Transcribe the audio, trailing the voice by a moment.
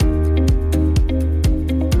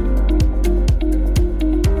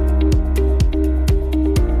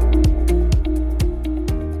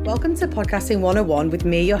Podcasting 101 with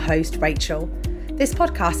me, your host, Rachel. This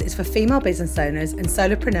podcast is for female business owners and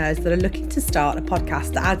solopreneurs that are looking to start a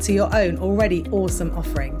podcast that adds to your own already awesome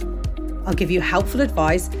offering. I'll give you helpful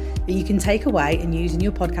advice that you can take away and use in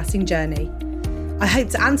your podcasting journey. I hope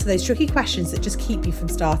to answer those tricky questions that just keep you from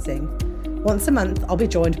starting. Once a month, I'll be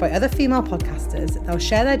joined by other female podcasters. They'll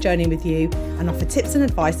share their journey with you and offer tips and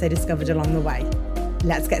advice they discovered along the way.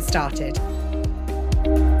 Let's get started.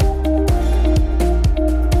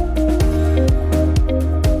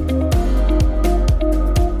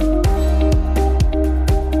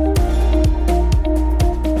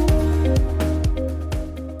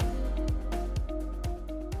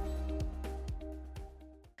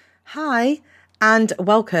 Hi, and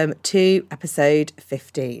welcome to episode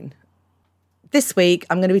 15. This week,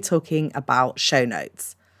 I'm going to be talking about show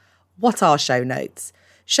notes. What are show notes?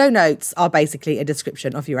 Show notes are basically a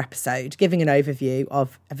description of your episode, giving an overview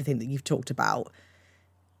of everything that you've talked about.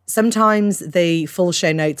 Sometimes the full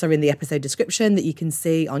show notes are in the episode description that you can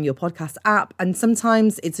see on your podcast app, and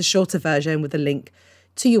sometimes it's a shorter version with a link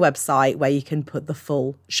to your website where you can put the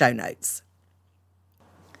full show notes.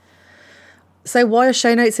 So why are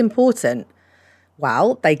show notes important?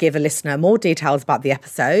 Well, they give a listener more details about the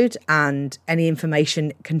episode and any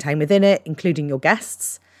information contained within it, including your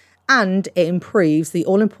guests, and it improves the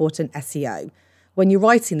all-important SEO. When you're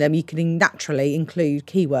writing them, you can naturally include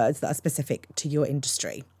keywords that are specific to your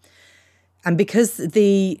industry. And because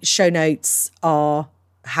the show notes are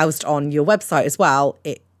housed on your website as well,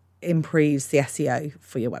 it improves the SEO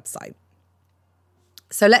for your website.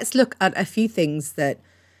 So let's look at a few things that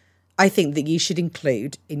I think that you should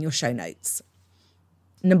include in your show notes.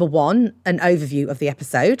 Number one, an overview of the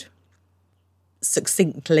episode,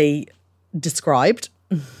 succinctly described.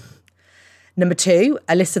 Number two,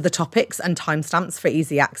 a list of the topics and timestamps for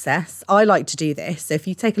easy access. I like to do this. So if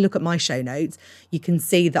you take a look at my show notes, you can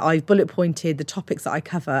see that I've bullet pointed the topics that I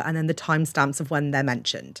cover and then the timestamps of when they're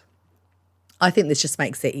mentioned. I think this just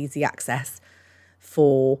makes it easy access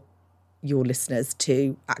for your listeners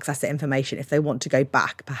to access the information if they want to go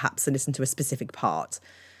back perhaps and listen to a specific part.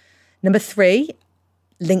 Number three,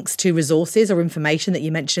 links to resources or information that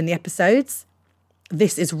you mentioned in the episodes.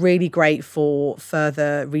 This is really great for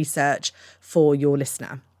further research for your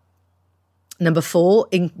listener. Number four,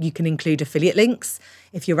 you can include affiliate links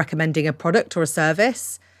if you're recommending a product or a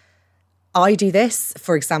service. I do this,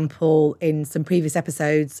 for example, in some previous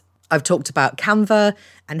episodes, I've talked about Canva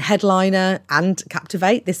and Headliner and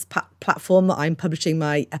Captivate, this platform that I'm publishing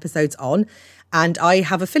my episodes on, and I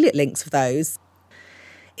have affiliate links for those.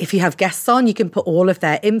 If you have guests on, you can put all of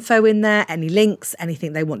their info in there, any links,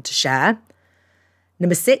 anything they want to share.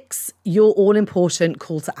 Number six, your all-important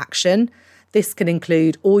call to action. This can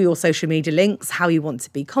include all your social media links, how you want to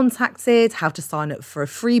be contacted, how to sign up for a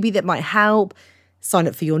freebie that might help, sign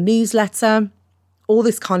up for your newsletter, all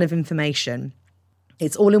this kind of information.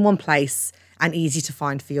 It's all in one place and easy to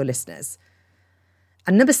find for your listeners.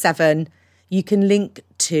 And number seven, you can link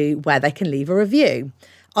to where they can leave a review.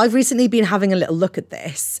 I've recently been having a little look at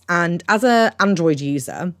this, and as an Android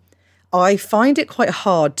user, I find it quite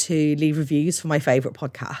hard to leave reviews for my favourite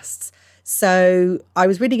podcasts. So I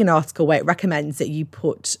was reading an article where it recommends that you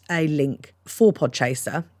put a link for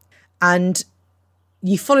Podchaser, and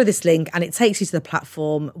you follow this link and it takes you to the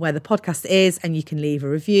platform where the podcast is, and you can leave a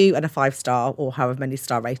review and a 5-star or however many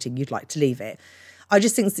star rating you'd like to leave it. I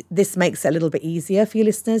just think this makes it a little bit easier for your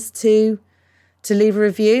listeners to leave a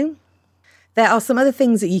review. There are some other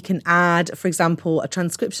things that you can add, for example, a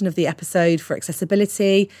transcription of the episode for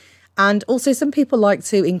accessibility. And also some people like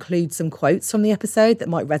to include some quotes from the episode that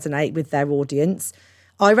might resonate with their audience.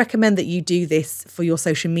 I recommend that you do this for your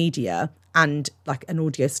social media and like an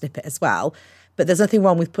audio snippet as well. But there's nothing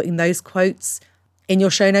wrong with putting those quotes in your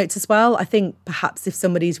show notes as well. I think perhaps if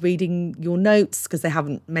somebody's reading your notes because they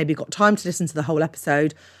haven't maybe got time to listen to the whole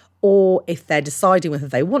episode, or if they're deciding whether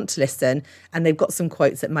they want to listen and they've got some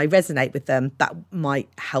quotes that may resonate with them, that might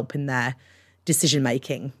help in their decision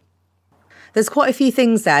making. There's quite a few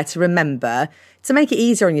things there to remember. To make it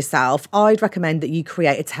easier on yourself, I'd recommend that you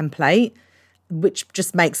create a template, which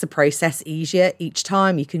just makes the process easier each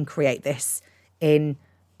time. You can create this in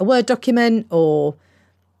a Word document, or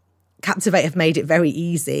Captivate have made it very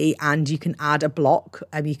easy, and you can add a block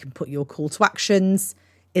and you can put your call to actions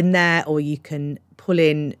in there, or you can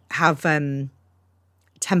have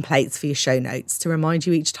templates for your show notes to remind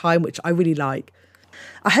you each time, which I really like.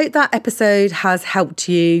 I hope that episode has helped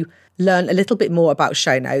you learn a little bit more about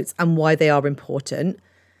show notes and why they are important.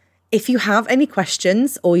 If you have any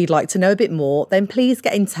questions or you'd like to know a bit more, then please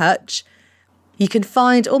get in touch. You can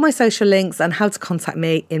find all my social links and how to contact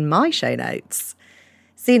me in my show notes.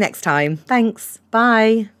 See you next time. Thanks.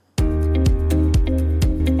 Bye.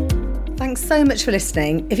 Thanks so much for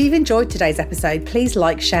listening. If you've enjoyed today's episode, please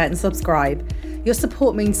like, share and subscribe. Your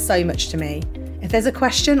support means so much to me. If there's a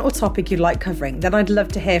question or topic you'd like covering, then I'd love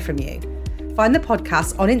to hear from you. Find the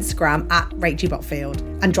podcast on Instagram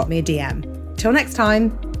 @RachelBotfield and drop me a DM. Till next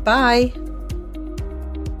time, bye.